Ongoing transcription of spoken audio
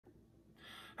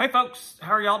Hey folks,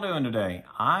 how are y'all doing today?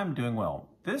 I'm doing well.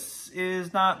 This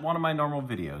is not one of my normal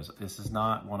videos. This is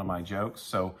not one of my jokes.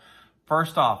 So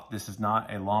first off, this is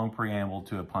not a long preamble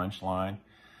to a punchline.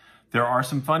 There are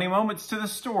some funny moments to the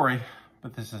story,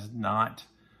 but this is not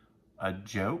a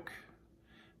joke.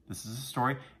 This is a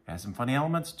story. It has some funny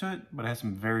elements to it, but it has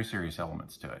some very serious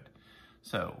elements to it.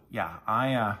 So yeah,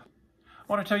 I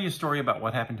want to tell you a story about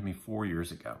what happened to me 4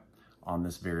 years ago on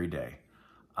this very day.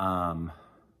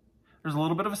 There's a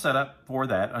little bit of a setup for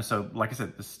that. So like I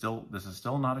said, this is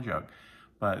still not a joke,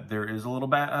 but there is a little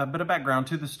bit of background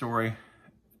to the story,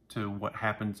 to what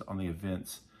happens on the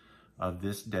events of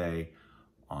this day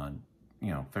on,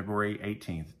 February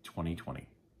 18th, 2020.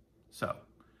 So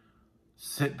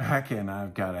sit back and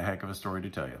I've got a heck of a story to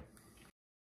tell you.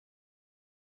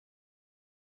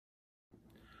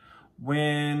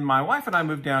 When my wife and I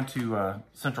moved down to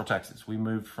Central Texas, we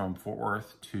moved from the Fort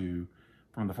Worth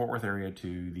area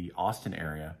to the Austin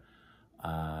area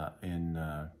in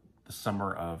the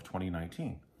summer of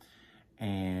 2019.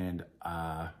 And,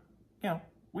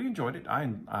 we enjoyed it.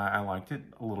 I liked it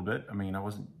a little bit. I mean, I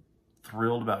wasn't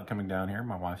thrilled about coming down here.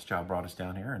 My wife's job brought us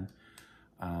down here, and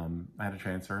I had a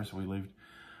transfer, so I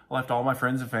left all my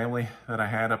friends and family that I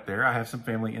had up there. I have some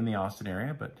family in the Austin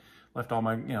area, but left all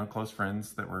my, close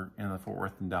friends that were in the Fort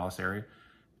Worth and Dallas area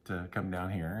to come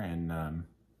down here, and,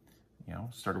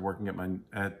 started working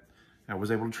I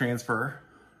was able to transfer,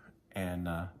 and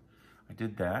I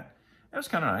did that. It was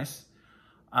kind of nice.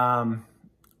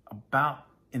 About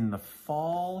in the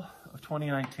fall of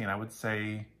 2019, I would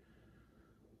say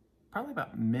probably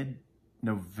about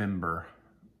mid-November,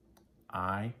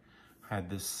 I had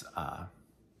this, I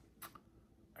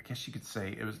guess you could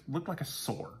say, looked like a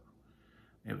sore.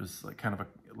 It was like kind of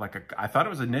I thought it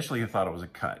was a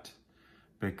cut,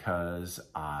 because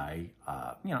I'm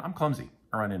clumsy.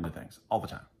 I run into things all the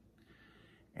time.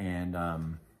 And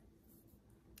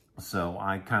so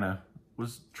I kind of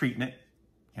was treating it,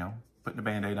 putting a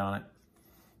Band-Aid on it.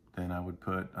 Then I would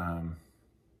put a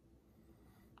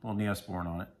little Neosporin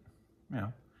on it,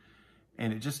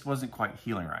 and it just wasn't quite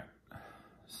healing right.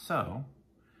 So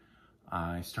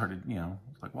I started,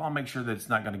 I'll make sure that it's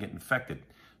not going to get infected.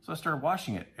 So I started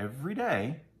washing it every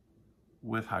day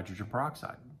with hydrogen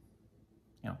peroxide,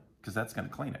 because that's going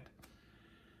to clean it.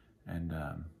 And,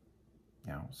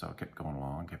 so I kept going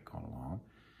along.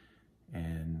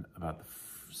 And about the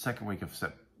second week of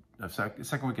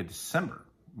December,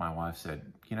 my wife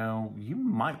said, you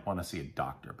might want to see a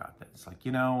doctor about that. It's like,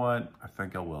 you know what? I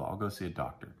think I will. I'll go see a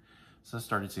doctor. So I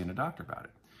started seeing a doctor about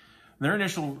it. And their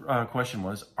initial question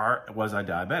was I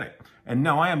diabetic? And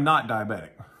no, I am not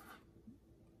diabetic.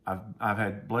 I've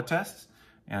had blood tests,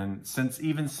 and since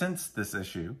this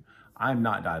issue, I'm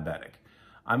not diabetic.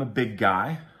 I'm a big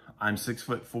guy. I'm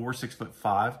 6'4",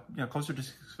 6'5", closer to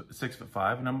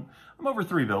 6'5", and I'm over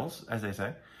 3 bills, as they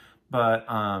say. But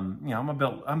I'm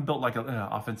built like an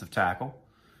offensive tackle,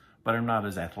 but I'm not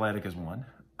as athletic as one.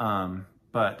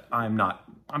 But I'm not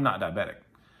diabetic.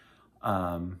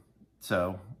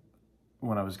 So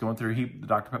when I was going through, the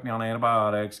doctor put me on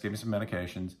antibiotics, gave me some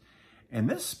medications, and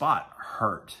this spot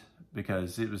hurt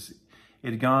because it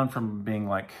had gone from being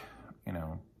like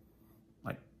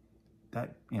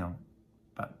that,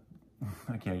 about,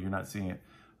 okay, you're not seeing it,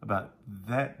 about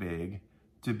that big,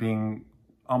 to being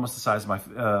almost the size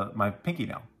of my pinky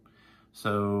nail.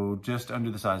 So just under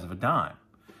the size of a dime.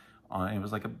 It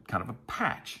was like a kind of a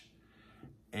patch,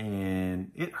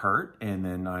 and it hurt. And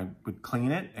then I would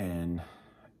clean it, and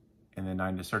then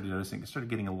I just started noticing it started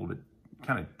getting a little bit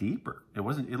kind of deeper.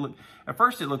 At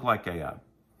first it looked like a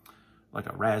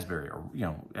raspberry, or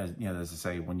as I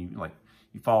say, when you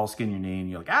fall, skin your knee, and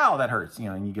you're like, ow, that hurts,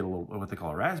 and you get a little, what they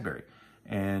call a raspberry.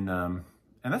 And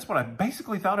that's what I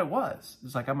basically thought it was.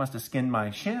 It's like I must have skinned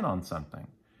my shin on something.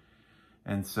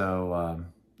 And so,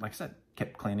 like I said,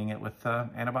 kept cleaning it with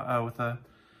hydrogen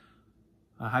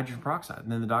peroxide.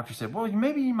 And then the doctor said, well,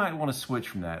 maybe you might want to switch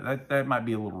from that. That might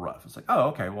be a little rough. It's like, oh,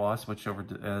 okay, well, I switched over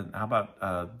to, how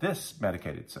about this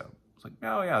medicated soap? It's like,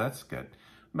 oh, yeah, that's good.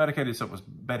 Medicated soap was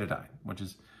betadine, which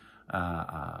is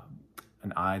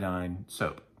an iodine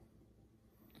soap.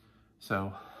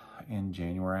 So in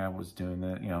January, I was doing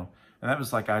that, and that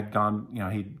was like I'd gone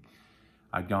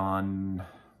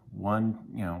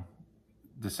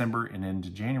December and into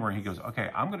January. He goes,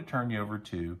 okay, I'm going to turn you over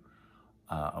to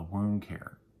a wound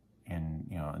care in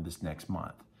this next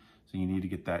month. So you need to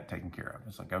get that taken care of.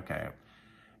 It's like, okay.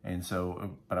 And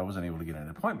so, but I wasn't able to get an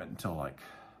appointment until like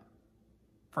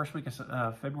first week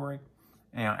of February.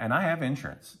 And I have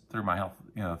insurance through my health,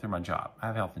 through my job. I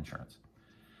have health insurance.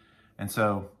 And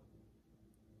so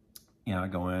you know, I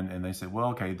go in and they said, well,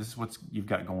 okay, this is what you've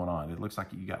got going on. It looks like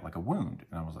you got like a wound.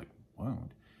 And I was like,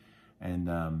 wound? And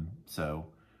so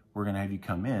we're going to have you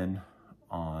come in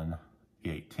on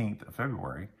the 18th of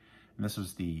February. And this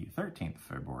was the 13th of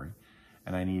February.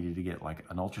 And I needed to get like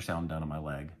an ultrasound done on my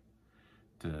leg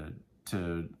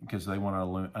because they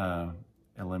want to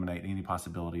eliminate any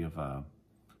possibility of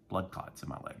blood clots in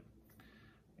my leg.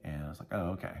 And I was like, oh,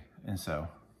 okay. And so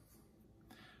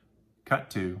cut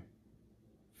to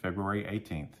February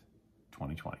 18th,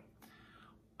 2020.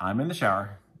 I'm in the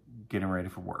shower getting ready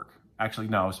for work. Actually,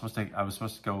 no, I was supposed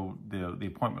to go, the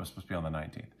appointment was supposed to be on the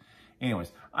 19th.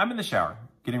 Anyways, I'm in the shower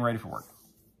getting ready for work.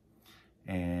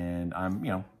 And I'm,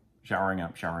 you know, showering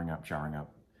up.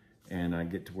 And I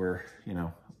get to where, you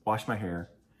know, wash my hair.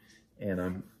 And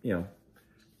I'm, you know,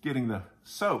 getting the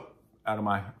soap out of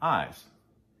my eyes.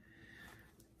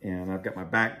 And I've got my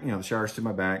back, you know, the shower's to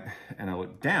my back. And I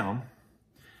look down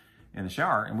in the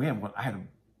shower, and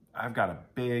I've got a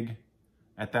big,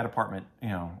 at that apartment, you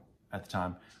know, at the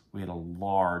time, we had a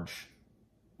large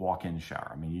walk-in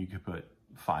shower. I mean, you could put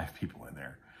 5 people in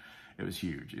there. It was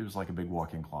huge. It was like a big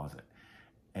walk-in closet.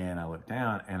 And I look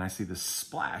down and I see this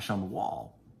splash on the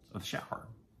wall of the shower.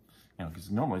 You know,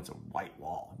 because normally it's a white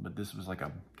wall, but this was like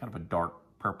a kind of a dark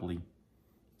purpley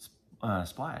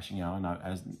splash, you know,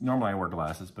 and normally I wear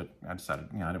glasses, but I decided,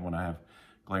 you know, I didn't want to have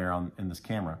glare in this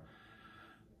camera.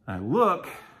 And I look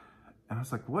and I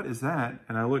was like, what is that?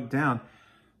 And I look down,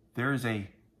 there's a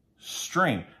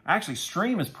stream. Actually,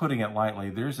 stream is putting it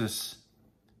lightly. There's this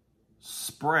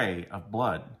spray of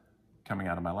blood coming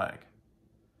out of my leg.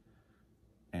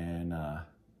 And I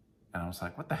was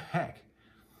like, what the heck?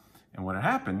 And what had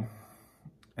happened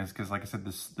is because, like I said,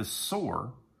 this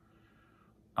sore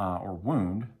or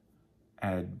wound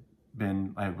it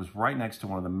was right next to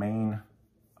one of the main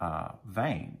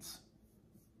veins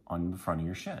on the front of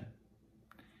your shin.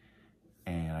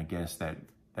 And I guess that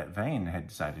vein had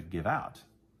decided to give out.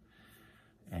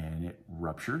 And it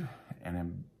ruptured,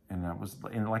 and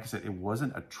like I said, it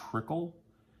wasn't a trickle,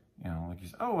 you know, like you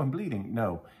said, oh, I'm bleeding.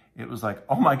 No, it was like,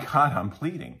 oh my God, I'm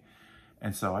bleeding.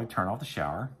 And so I turn off the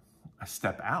shower, I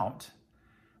step out,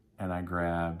 and I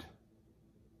grabbed,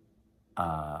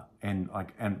 like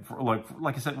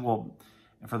I said, well,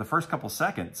 for the first couple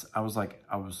seconds, I was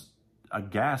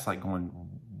aghast, like going,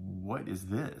 what is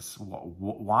this?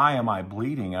 Why am I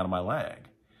bleeding out of my leg?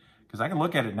 Because I can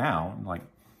look at it now, and like,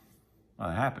 well,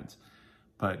 it happens.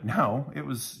 But no, it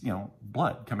was, you know,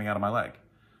 blood coming out of my leg.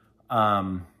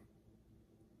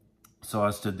 So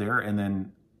I stood there,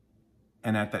 and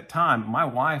at that time, my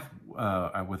wife,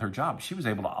 with her job, she was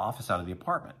able to office out of the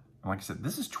apartment. And like I said,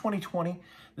 this is 2020.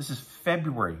 This is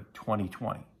February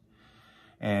 2020.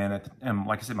 And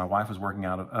like I said, my wife was working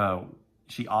out of,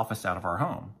 she officed out of our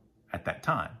home at that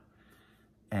time.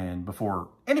 And before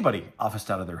anybody officed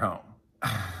out of their home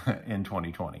in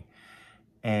 2020.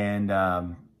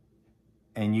 And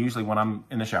usually when I'm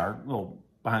in the shower, a little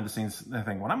behind the scenes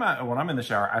thing, when I'm in the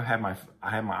shower, I have my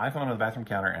iPhone on the bathroom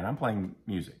counter and I'm playing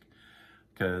music.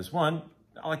 Because one,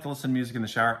 I like to listen to music in the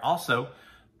shower. Also,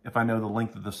 if I know the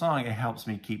length of the song, it helps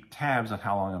me keep tabs on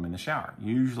how long I'm in the shower.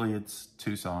 Usually it's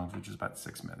 2 songs, which is about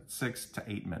 6 minutes, 6 to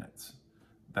 8 minutes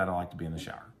that I like to be in the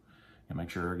shower and make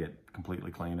sure I get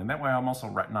completely clean. And that way I'm also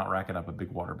not racking up a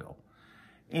big water bill.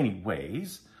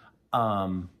 Anyways,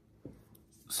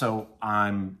 so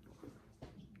I'm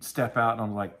step out and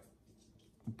I'm like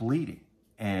bleeding,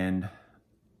 and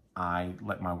I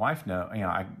let my wife know, you know,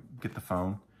 I get the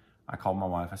phone, I called my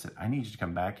wife, I said, I need you to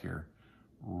come back here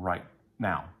right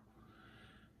now.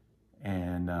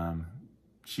 And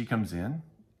she comes in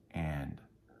and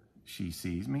she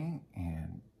sees me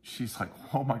and she's like,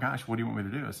 oh my gosh, what do you want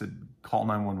me to do? I said, call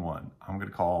 911. I'm going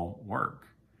to call work.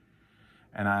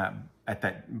 And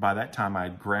by that time I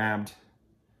had grabbed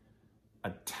a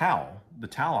towel, the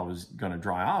towel I was going to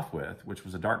dry off with, which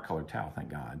was a dark colored towel, thank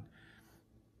God,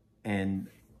 and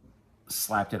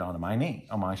slapped it onto my knee,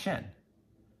 on my shin,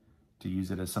 to use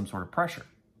it as some sort of pressure.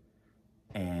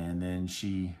 And then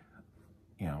she,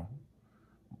 you know,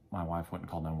 my wife went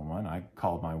and called 911. I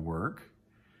called my work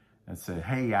and said,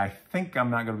 hey, I think I'm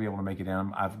not going to be able to make it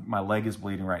in. My leg is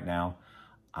bleeding right now.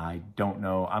 I don't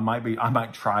know. I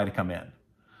might try to come in.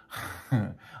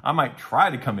 I might try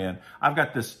to come in. I've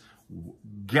got this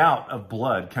gout of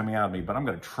blood coming out of me, but I'm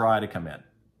going to try to come in.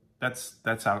 That's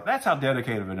how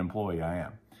dedicated of an employee I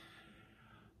am.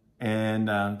 And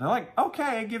they're like,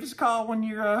 okay, give us a call when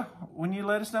you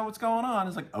let us know what's going on.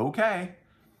 It's like, okay.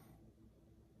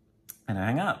 And I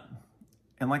hang up.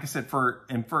 And like I said, for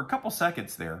a couple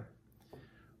seconds there,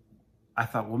 I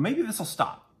thought, well, maybe this will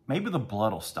stop. Maybe the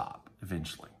blood will stop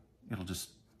eventually. It'll just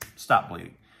stop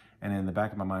bleeding. And in the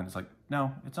back of my mind, it's like,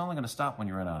 no, it's only going to stop when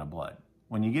you run out of blood.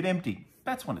 When you get empty,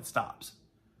 that's when it stops.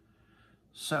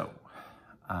 So,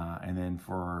 and then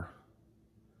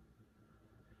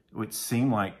it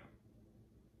seemed like,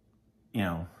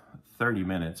 30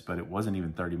 minutes, but it wasn't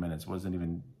even 30 minutes. It wasn't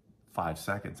even 5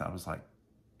 seconds. I was like,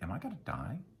 am I going to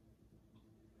die?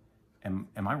 Am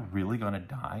I really going to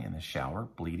die in the shower,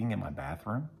 bleeding in my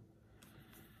bathroom?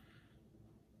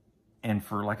 And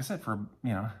for, like I said, for,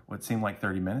 what seemed like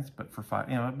 30 minutes, but for but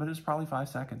it was probably 5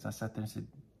 seconds. I sat there and said,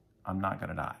 I'm not going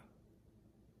to die.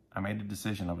 I made a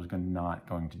decision I was not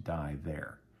going to die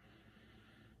there.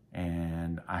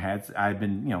 And I had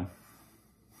been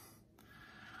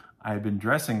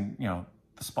dressing, the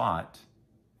spot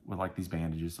with like these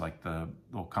bandages, like the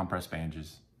little compress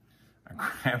bandages. I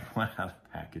grab one out of the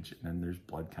package, and then there's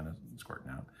blood kind of squirting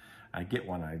out. I get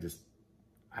one, I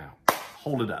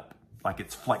hold it up like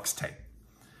it's flex tape.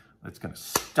 It's going to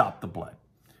stop the blood.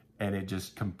 And it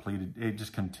just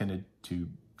continued to,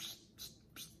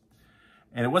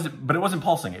 and it wasn't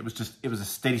pulsing. It was a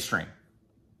steady stream.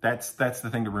 That's the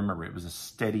thing to remember. It was a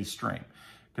steady stream,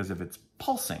 because if it's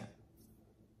pulsing,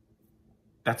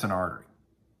 that's an artery.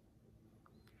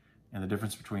 And the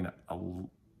difference between a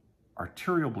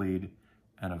arterial bleed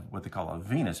and what they call a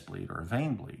venous bleed or a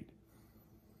vein bleed.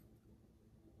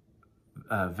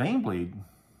 Vein bleed,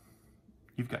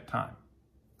 you've got time.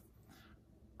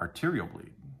 Arterial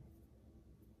bleed,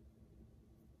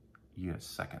 you have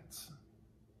seconds.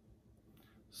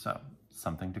 So,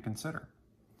 something to consider.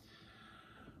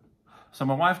 So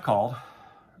my wife called,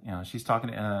 she's talking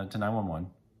to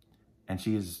 911, and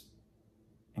she is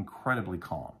incredibly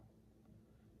calm.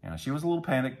 She was a little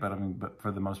panicked, but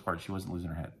for the most part, she wasn't losing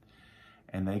her head.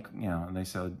 And they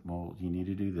said, well, you need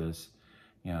to do this,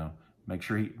 make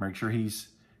sure he's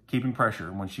keeping pressure.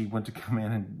 And when she went to come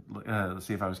in and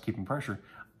see if I was keeping pressure,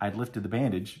 I'd lifted the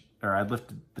bandage, or I'd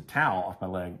lifted the towel off my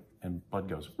leg, and blood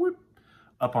goes whoop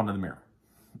up onto the mirror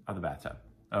of the bathtub,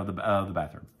 of the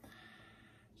bathroom.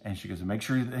 And she goes, make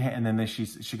sure, and then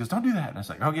she goes, don't do that. And I was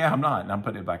like, oh yeah, I'm not, and I'm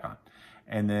putting it back on.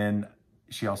 And then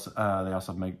they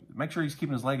also make sure he's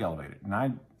keeping his leg elevated.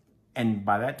 And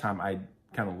by that time, I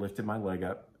kind of lifted my leg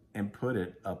up and put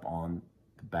it up on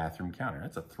the bathroom counter.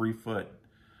 That's a 3 foot,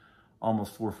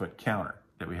 almost 4 foot counter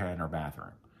that we had in our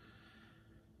bathroom.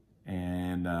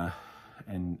 And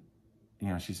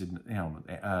she said,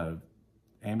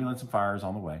 ambulance and fire is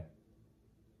on the way.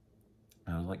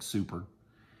 And I was like, super.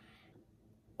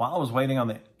 While I was waiting on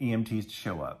the EMTs to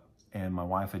show up, and my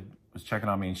wife was checking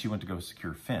on me, and she went to go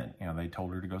secure Finn. They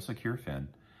told her to go secure Finn.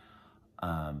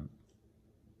 I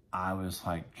was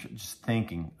like just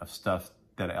thinking of stuff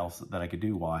that I could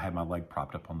do while I had my leg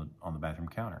propped up on the bathroom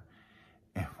counter.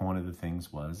 And one of the things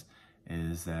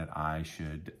is that I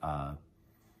should, like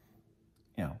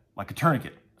a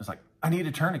tourniquet. It's like, I need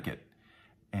a tourniquet.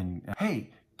 And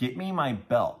hey, get me my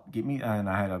belt. Give me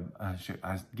that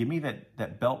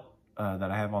belt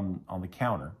that I have on the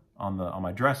counter on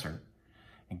my dresser,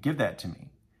 and give that to me.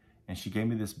 And she gave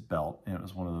me this belt, and it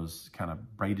was one of those kind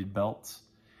of braided belts.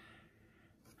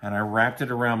 And I wrapped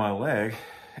it around my leg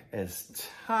as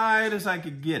tight as I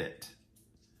could get it,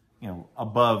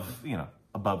 above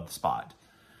the spot.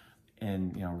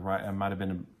 And, right, I might've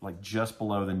been like just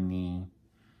below the knee,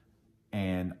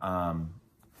 and I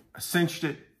cinched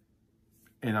it.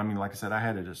 And like I said, I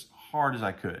had it as hard as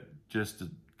I could just to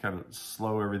kind of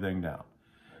slow everything down.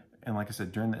 And like I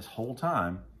said, during this whole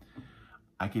time,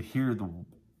 I could hear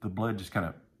the blood just kind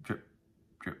of drip,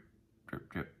 drip, drip,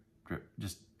 drip, drip,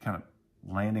 just kind of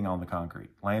landing on the concrete,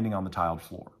 landing on the tiled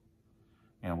floor.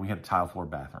 We had a tiled floor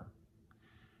bathroom.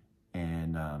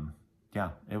 And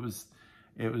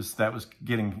that was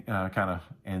getting kind of,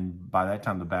 and by that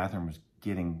time the bathroom was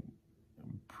getting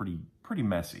pretty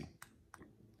messy.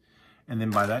 And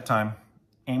then by that time,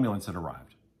 ambulance had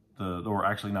arrived. Or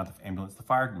actually not the ambulance, the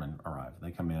firemen arrived. They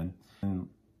come in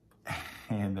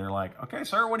and they're like, okay,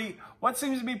 sir, what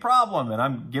seems to be a problem? And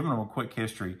I'm giving them a quick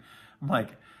history.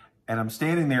 And I'm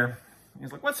standing there.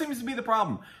 He's like, what seems to be the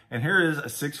problem? And here is a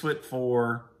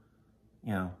 6'4",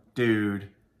 dude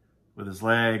with his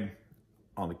leg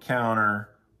on the counter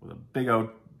with a big old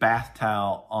bath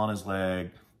towel on his leg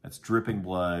that's dripping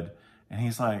blood. And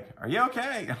he's like, are you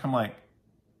okay? And I'm like,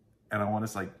 and I want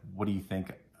to say, what do you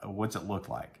think? What's it look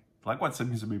like? Like, what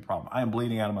seems to be a problem? I am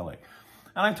bleeding out of my leg.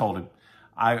 And I told him,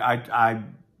 I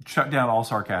shut down all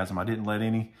sarcasm. I didn't let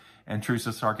any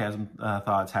intrusive sarcasm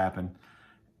thoughts happen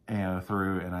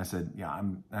through. And I said, yeah,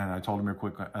 and I told him a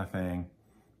quick thing.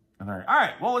 And they're like, all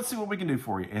right, well, let's see what we can do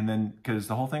for you. And then, because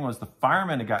the whole thing was the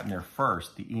firemen had gotten there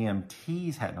first. The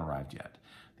EMTs hadn't arrived yet.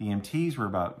 The EMTs were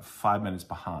about 5 minutes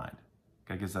behind.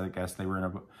 I guess they were in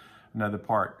another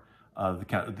part of the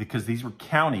county, because these were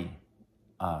county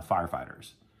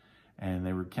firefighters, and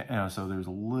they were, so there was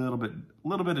a little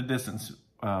bit of distance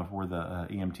where the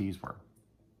EMTs were.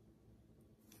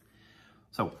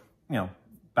 So,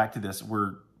 back to this,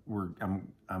 I'm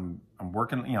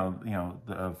working,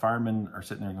 the firemen are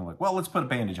sitting there going like, well, let's put a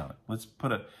bandage on it.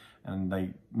 And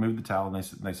they moved the towel, and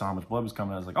they saw how much blood was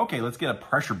coming out. I was like, okay, let's get a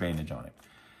pressure bandage on it.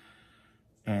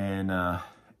 And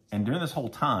during this whole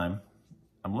time,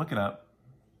 I'm looking up,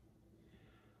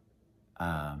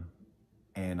 and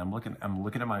I'm looking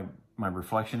at my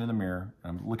reflection in the mirror,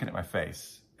 and I'm looking at my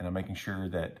face, and I'm making sure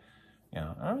that,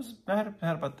 I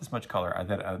had about this much color,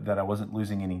 that I wasn't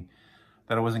losing any,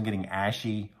 that I wasn't getting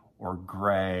ashy or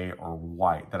gray or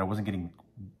white, that I wasn't getting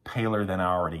paler than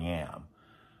I already am,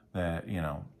 that,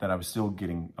 that I was still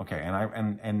getting, okay.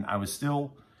 And I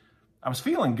was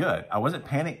feeling good. I wasn't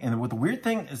panicked. And the weird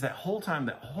thing is that whole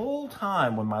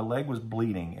time when my leg was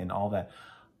bleeding and all that,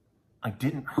 I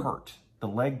didn't hurt. The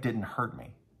leg didn't hurt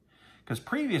me. Because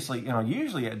previously,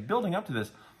 usually building up to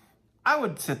this, I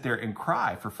would sit there and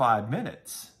cry for 5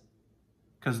 minutes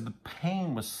because the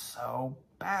pain was so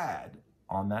bad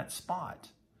on that spot.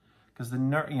 Because the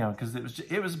nerve, because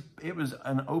it was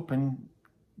an open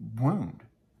wound,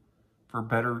 for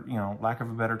better, lack of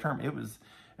a better term. It was,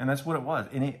 and that's what it was.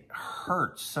 And it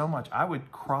hurt so much. I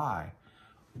would cry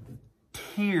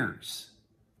tears.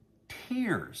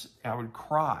 I would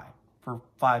cry for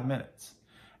 5 minutes.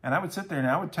 And I would sit there and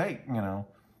I would take, I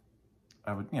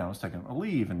was taking a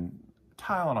leave and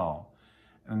Tylenol,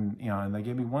 and, and they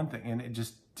gave me one thing and it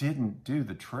just didn't do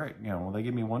the trick. They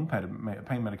gave me one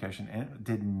pain medication and it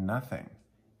did nothing.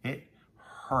 It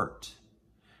hurt.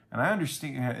 And I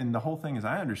understand, and the whole thing is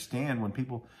I understand when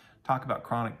people talk about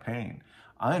chronic pain.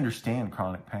 I understand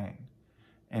chronic pain,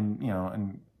 and,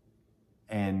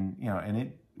 and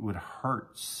it would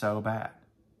hurt so bad.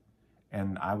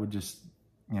 And I would just,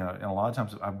 and a lot of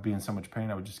times I'd be in so much pain,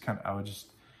 it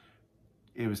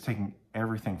was taking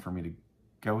everything for me to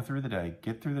get through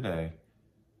the day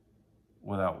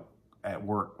at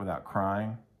work without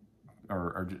crying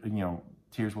or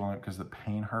tears welling up because the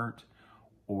pain hurt,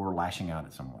 or lashing out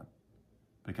at someone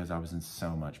because I was in so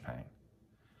much pain.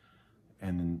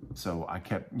 And then, so I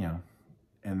kept, and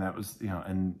that was,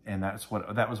 and that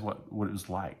was what it was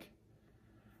like.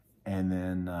 And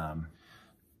then,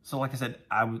 so like I said,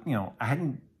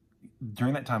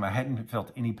 during that time, I hadn't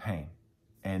felt any pain.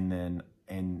 And then,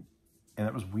 and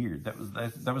that was weird.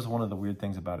 That was one of the weird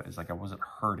things about it, is like I wasn't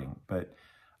hurting, but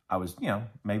I was,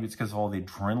 maybe it's because of all the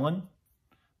adrenaline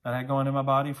that I had going in my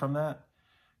body from that.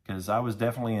 Because I was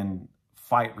definitely in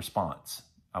fight response.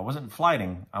 I wasn't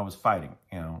flighting, I was fighting,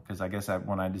 because I guess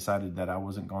when I decided that I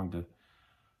wasn't going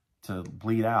to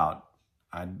bleed out,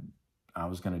 I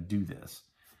was going to do this.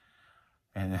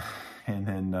 And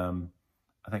then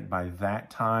I think by that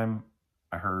time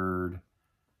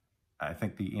I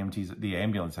think the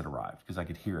ambulance had arrived, because I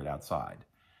could hear it outside.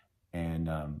 And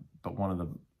but one of the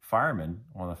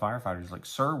firefighters was like,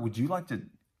 "Sir, would you like to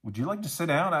sit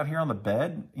down out here on the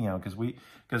bed?" Because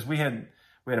we had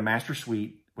a master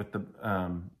suite with the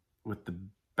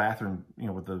bathroom,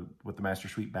 with the master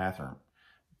suite bathroom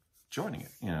joining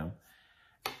it,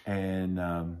 And and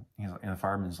the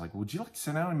fireman's like, "Would you like to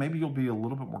sit down and maybe you'll be a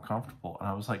little bit more comfortable?" And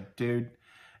I was like, "Dude,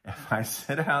 if I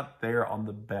sit out there on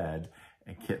the bed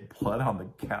and get blood on the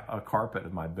carpet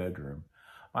in my bedroom,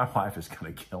 my wife is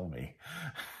going to kill me."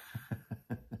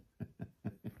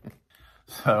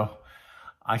 So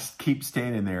I keep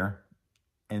standing there,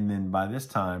 and then by this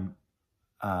time,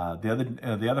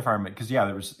 the other fireman, because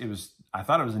I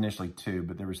thought it was initially 2,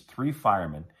 but there was 3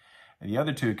 firemen, and the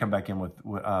other 2 had come back in with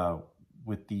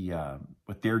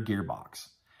their gearbox,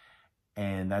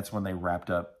 and that's when they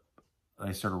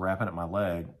started wrapping up my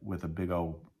leg with a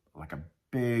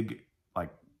big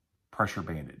pressure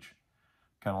bandage,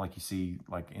 kind of like you see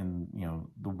like in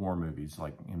the war movies,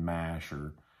 like in MASH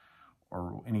or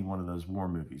any one of those war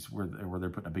movies where they're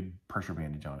putting a big pressure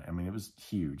bandage on it. I mean, it was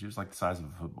huge. It was like the size of a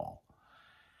football.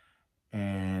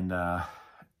 And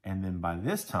then by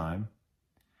this time,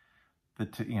 the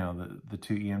 2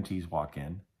 EMTs walk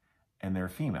in, and they're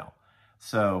female.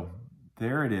 So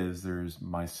there it is. There's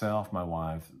myself, my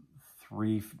wife,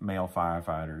 3 male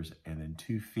firefighters, and then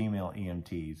 2 female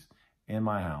EMTs in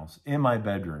my house, in my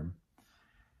bedroom.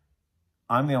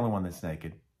 I'm the only one that's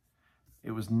naked.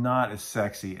 It was not as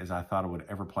sexy as I thought it would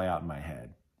ever play out in my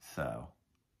head. So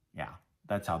yeah,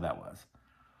 that's how that was.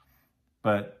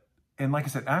 And like I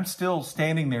said, I'm still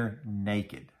standing there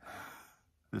naked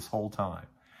this whole time.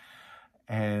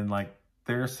 And like,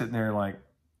 they're sitting there like,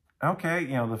 okay,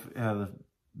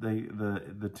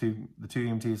 the two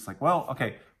EMTs like, well,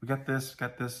 okay, we got this.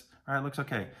 All right, looks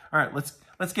okay. All right,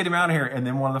 let's get him out of here. And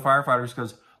then one of the firefighters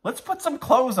goes, let's put some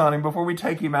clothes on him before we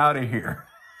take him out of here.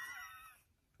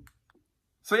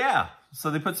 So yeah, so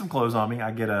they put some clothes on me.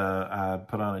 I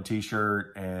put on a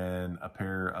t-shirt and a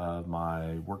pair of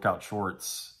my workout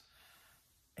shorts,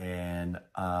 and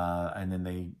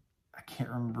then I can't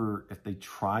remember if they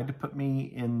tried to put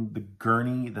me in the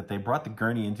gurney, that they brought the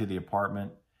gurney into the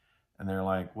apartment, and they're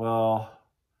like, well,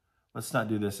 let's not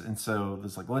do this. And so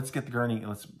it's like, let's get the gurney.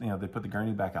 They put the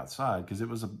gurney back outside because it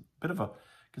was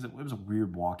it was a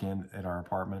weird walk-in at our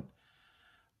apartment.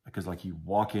 Because like you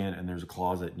walk in and there's a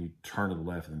closet and you turn to the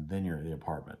left and then you're in the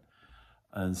apartment.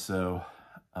 And so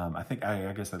I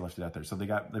guess they left it out there. So they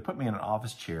put me in an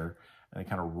office chair and they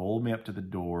kind of rolled me up to the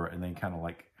door and they kind of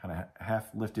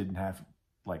half lifted and half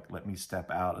like let me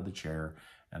step out of the chair.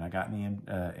 And I got in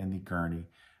the gurney,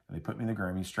 and they put me in the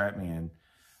gurney, strapped me in,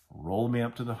 rolled me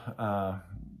up to the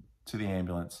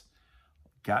ambulance,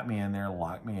 got me in there,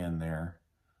 locked me in there.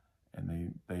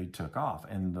 And they took off.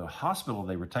 And the hospital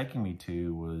they were taking me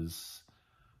to was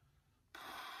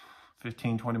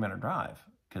 15, 20-minute drive.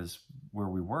 Because where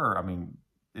we were, I mean,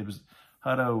 it was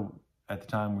Hutto at the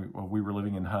time. We were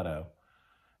living in Hutto.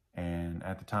 And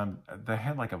at the time, they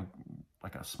had like a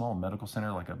small medical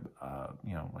center, like a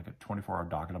 24-hour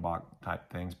doc in a box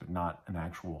type things, but not an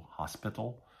actual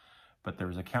hospital. But there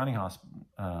was a county part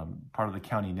of the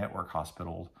county network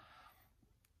hospital,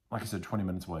 like I said, 20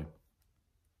 minutes away.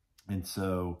 And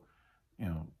so,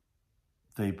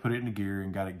 they put it into gear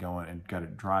and got it going and got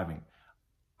it driving.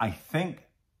 I think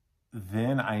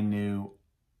then I knew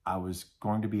I was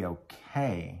going to be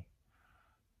okay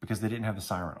because they didn't have the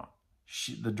siren on.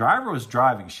 The driver was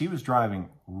driving. She was driving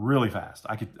really fast.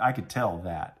 I could tell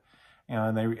that.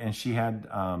 And she had,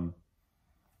 and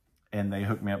they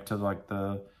hooked me up to like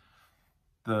the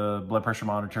blood pressure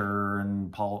monitor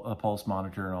and pulse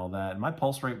monitor and all that. And my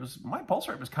pulse rate was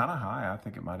kind of high. I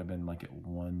think it might have been like at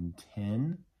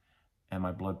 110, and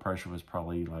my blood pressure was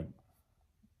probably like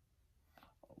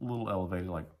a little elevated,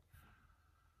 like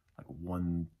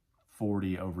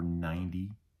 140 over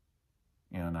 90.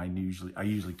 And I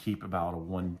usually keep about a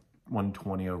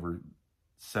 120 over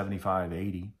 75,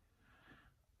 80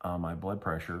 on my blood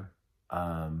pressure.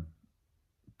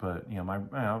 But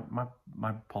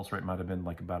my pulse rate might have been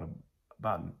like about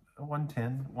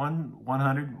 110,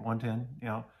 100,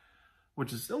 110,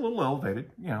 which is a little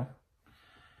elevated,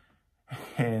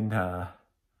 And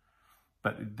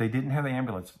but they didn't have the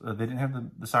ambulance. They didn't have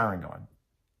the siren going.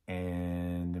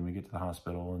 And then we get to the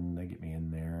hospital and they get me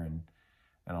in there and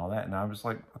all that. And I was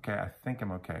like, okay, I think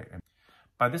I'm okay. And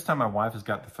by this time, my wife has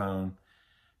got the phone.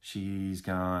 She's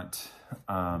got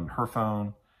her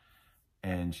phone.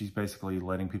 And she's basically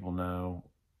letting people know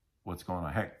what's going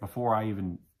on. Heck, before I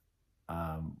even,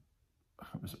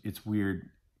 it's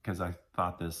weird because I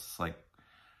thought this, like,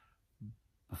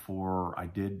 before I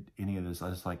did any of this, I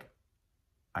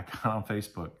got on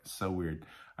Facebook. It's so weird.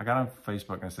 I got on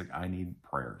Facebook and I said, I need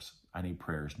prayers. I need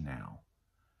prayers now.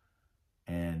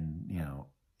 And,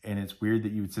 and it's weird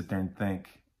that you would sit there and think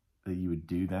that you would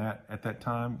do that at that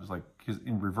time. It was like, because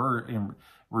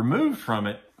removed from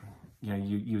it,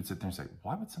 you would sit there and say,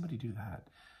 why would somebody do that?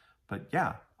 But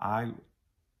yeah, I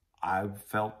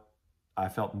felt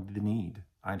the need.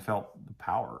 I felt the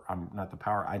power. Not the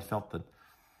power. I felt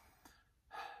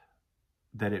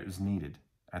that it was needed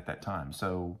at that time.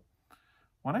 So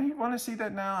when I see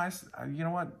that now, I you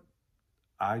know what?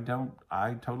 I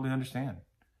totally understand.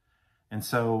 And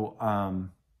so,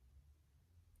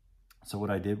 so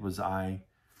what I did was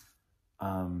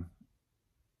when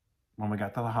we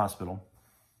got to the hospital,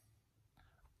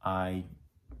 the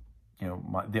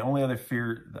only other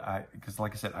fear that because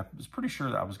like I said, I was pretty sure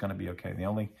that I was going to be okay. The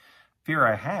only fear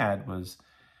I had was,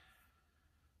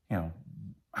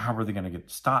 how were they going to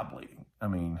stop bleeding? I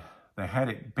mean, they had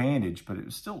it bandaged, but it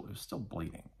was still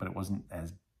bleeding, but it wasn't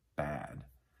as bad.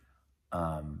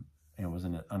 It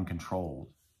wasn't uncontrolled.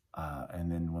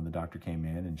 And then when the doctor came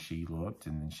in and she looked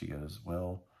and then she goes,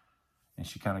 well, and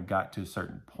she kind of got to a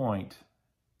certain point.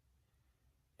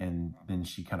 And then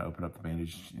she kind of opened up the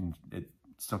bandage and it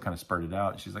still kind of spurted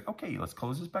out. She's like, okay, let's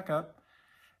close this back up.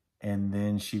 And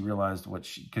then she realized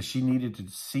because she needed to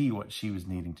see what she was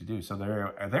needing to do. So they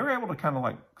were able to kind of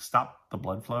like stop the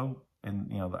blood flow.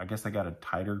 And, I guess they got a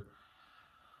tighter,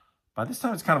 by this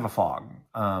time it's kind of a fog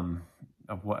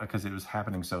because it was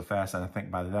happening so fast. And I think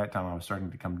by that time I was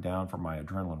starting to come down from my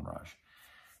adrenaline rush.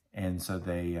 And so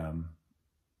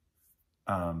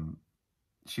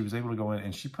she was able to go in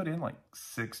and she put in like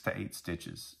 6 to 8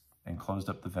 stitches and closed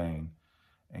up the vein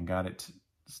and got it,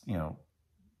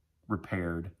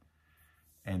 repaired.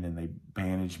 And then they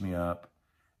bandaged me up,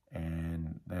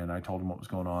 and then I told them what was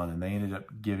going on, and they ended up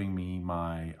giving me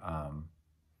my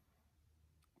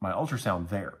my ultrasound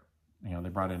there. You know, they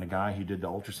brought in a guy who did the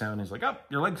ultrasound. He's like, "Oh,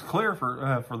 your leg's clear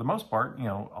for the most part. You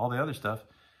know, all the other stuff,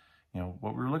 you know,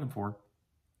 what we were looking for."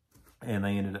 And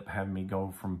they ended up having me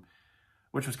go from,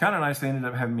 which was kind of nice. They ended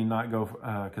up having me not go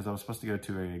because I was supposed to go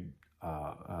to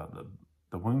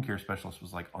the wound care specialist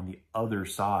was like on the other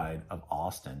side of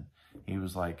Austin. He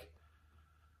was like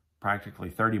practically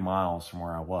 30 miles from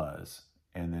where I was,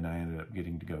 and then I ended up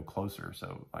getting to go closer.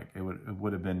 So like it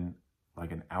would have been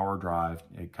like an hour drive.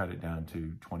 It cut it down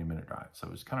to 20-minute drive. So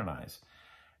it was kind of nice.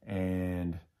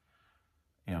 And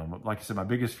you know, like I said, my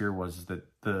biggest fear was that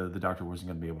the doctor wasn't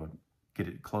going to be able to get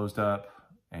it closed up,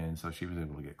 and so she was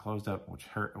able to get closed up, which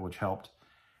helped.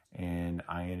 And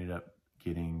I ended up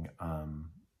getting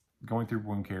going through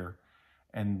wound care,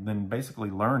 and then basically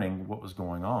learning what was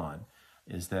going on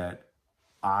is that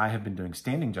I have been doing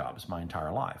standing jobs my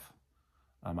entire life,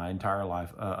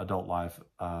 adult life,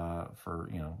 for,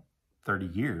 you know, 30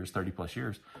 plus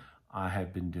years. I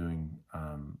have been doing,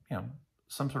 you know,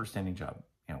 some sort of standing job,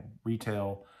 you know,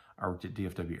 retail. I worked at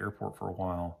DFW Airport for a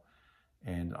while,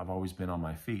 and I've always been on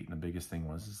my feet. And the biggest thing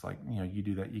was, it's like, you know, you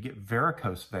do that, you get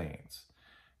varicose veins,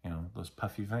 you know, those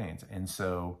puffy veins. And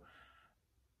so,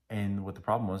 and what the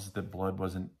problem was is that blood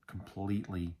wasn't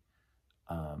completely,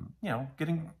 you know,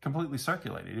 getting completely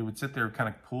circulated. It would sit there, kind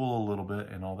of pool a little bit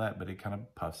and all that, but it kind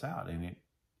of puffs out, and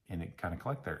it kind of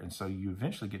collect there. And so you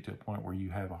eventually get to a point where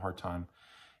you have a hard time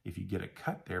if you get a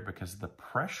cut there, because the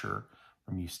pressure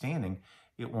from you standing,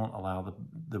 it won't allow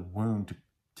the wound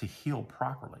to heal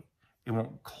properly. It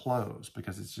won't close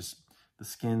because it's just, the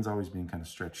skin's always being kind of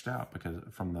stretched out because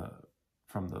from the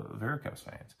varicose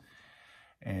veins.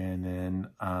 And then,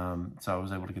 so I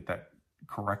was able to get that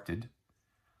corrected.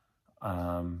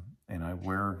 And I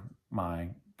wear my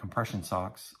compression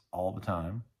socks all the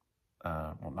time.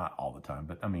 Well, not all the time,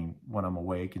 but I mean, when I'm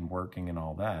awake and working and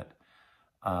all that.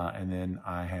 And then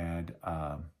I had,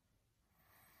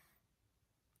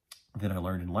 then I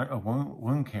learned in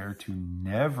wound care to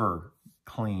never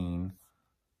clean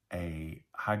a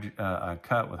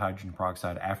cut with hydrogen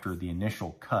peroxide after the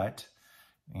initial cut.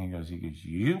 And he goes, you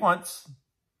use it once,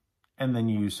 and then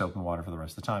you use soap and water for the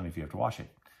rest of the time if you have to wash it.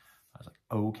 I was like,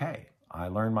 okay, I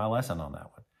learned my lesson on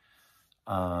that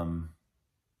one.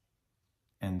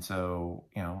 And so,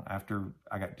 you know, after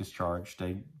I got discharged,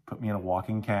 they put me in a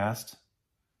walking cast,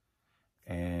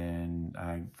 and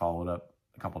I followed up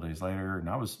a couple days later, and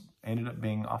I ended up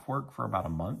being off work for about a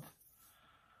month.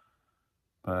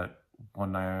 But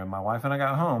when my wife and I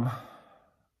got home,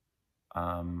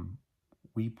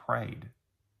 we prayed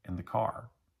in the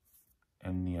car,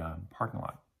 in the parking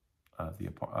lot of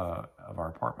our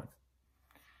apartment.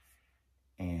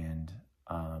 And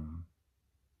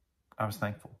I was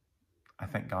thankful. I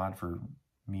thank God for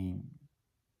me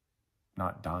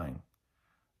not dying.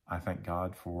 I thank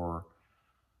God for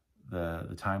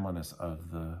the timeliness of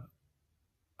the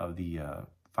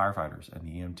firefighters and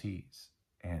the EMTs,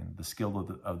 and the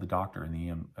skill of the doctor in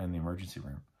the emergency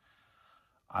room.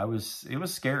 It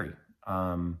was scary,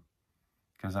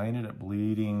 because I ended up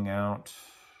bleeding out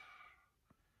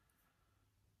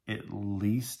at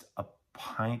least a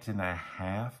pint and a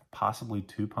half, possibly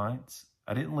 2 pints.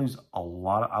 I didn't lose a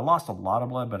lot. I lost a lot of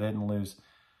blood, but I didn't lose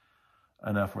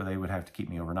enough where they would have to keep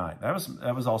me overnight. That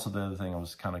was also the other thing I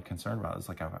was kind of concerned about. It's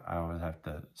like I would have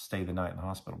to stay the night in the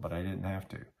hospital, but I didn't have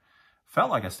to. Felt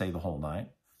like I stayed the whole night,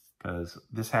 because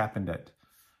this happened at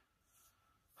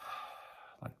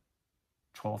like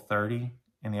 12:30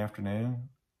 in the afternoon,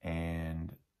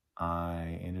 and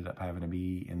I ended up having to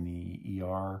be in the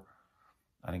ER.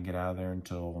 I didn't get out of there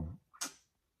until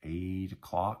 8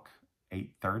 o'clock,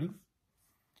 8:30.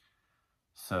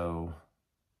 So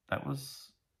that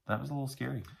was a little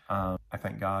scary. I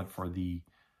thank God for the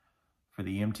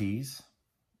EMTs,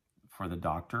 for the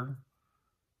doctor,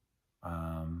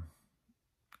 and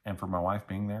for my wife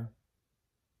being there,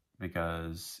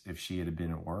 because if she had been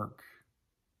at work,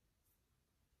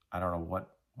 I don't know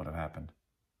what would have happened.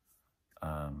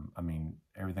 I mean,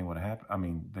 everything would have happened. I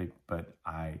mean, if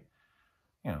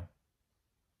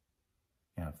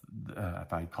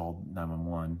I called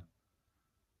 911,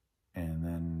 and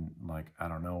then, like, I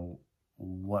don't know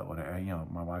what would have,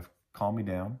 my wife calmed me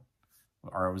down,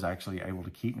 or I was actually able to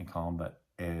keep me calm. But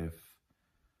if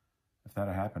that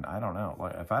had happened, I don't know.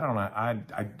 Like, if I don't know,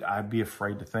 I'd be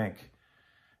afraid to think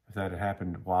if that had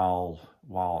happened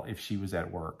if she was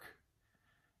at work,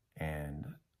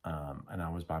 and I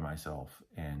was by myself,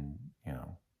 and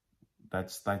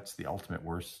that's the ultimate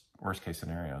worst case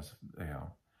scenarios,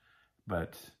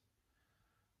 But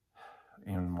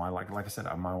And like I said,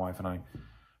 my wife and I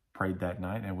prayed that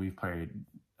night, and we've prayed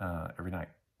every night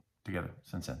together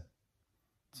since then.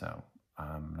 So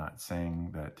I'm not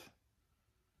saying that,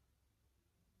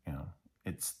 you know,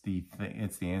 it's the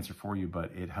answer for you,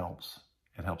 but it helps.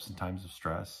 It helps in times of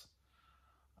stress.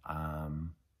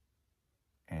 And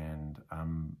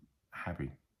I'm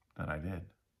happy that I did.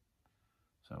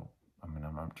 So, I mean,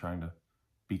 I'm not trying to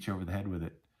beat you over the head with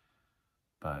it,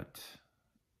 but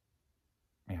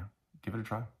yeah, give it a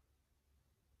try.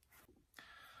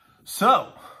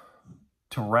 So,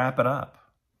 to wrap it up,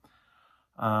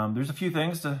 there's a few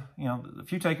things a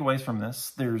few takeaways from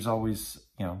this. There's always,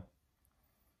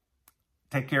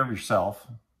 take care of yourself,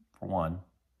 for one.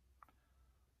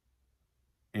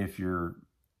 If your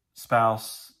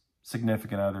spouse,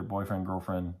 significant other, boyfriend,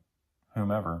 girlfriend,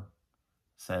 whomever,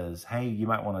 says, hey, you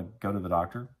might want to go to the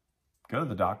doctor, go to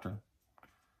the doctor.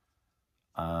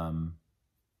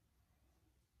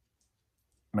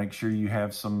 Make sure you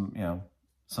have some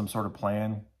sort of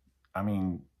plan. I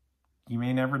mean, you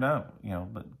may never know,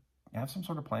 but have some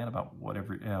sort of plan about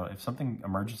whatever, if something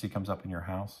emergency comes up in your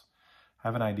house,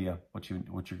 have an idea what you're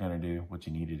going to do, what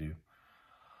you need to do.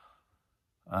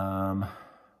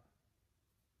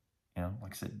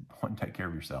 Like I said, one, take care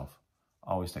of yourself.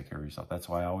 Always take care of yourself. That's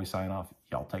why I always sign off,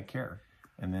 y'all take care.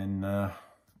 And then, like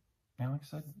I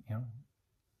said,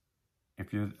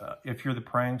 if you're the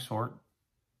praying sort,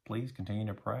 please continue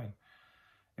to pray.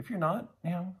 If you're not,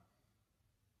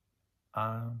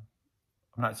 I'm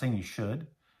not saying you should,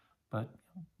 but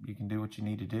you can do what you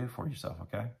need to do for yourself,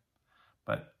 okay?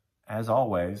 But as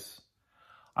always,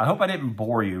 I hope I didn't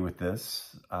bore you with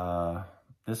this.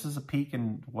 This is a peek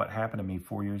in what happened to me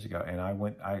 4 years ago, and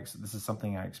this is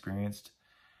something I experienced,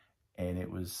 and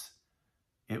it was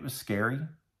scary,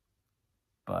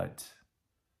 but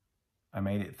I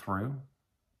made it through.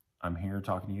 I'm here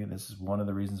talking to you. This is one of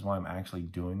the reasons why I'm actually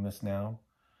doing this now.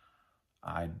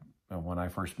 When I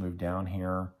first moved down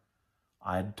here,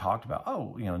 I'd talked about,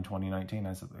 in 2019,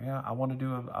 I said, yeah, I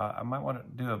might want to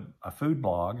do a food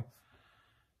blog,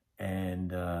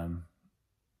 and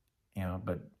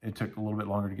but it took a little bit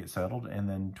longer to get settled. And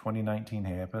then 2019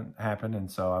 happened.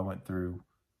 And so I went through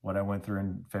what I went through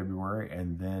in February.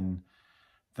 And then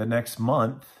the next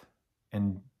month,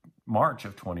 in March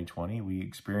of 2020,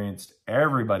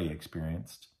 everybody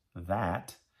experienced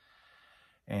that.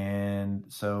 And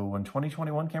so when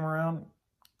 2021 came around,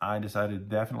 I decided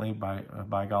definitely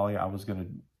by golly, I was going to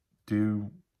do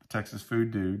the Texas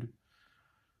Food Dude.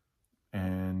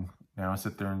 And now I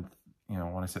sit there and,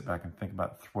 when I sit back and think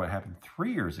about what happened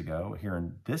 3 years ago here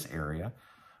in this area,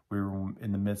 we were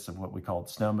in the midst of what we called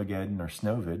Snowmageddon or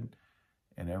Snowvid,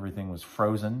 and everything was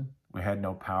frozen. We had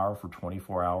no power for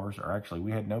 24 hours, or actually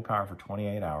we had no power for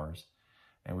 28 hours,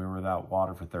 and we were without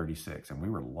water for 36, and we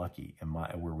were lucky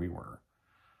where we were.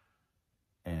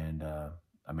 And I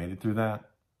made it through that.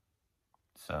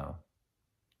 So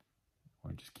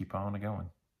we'll just keep on going.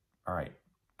 All right.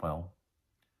 Well,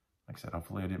 like I said,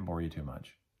 hopefully I didn't bore you too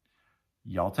much.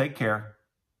 Y'all take care.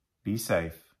 Be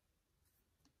safe.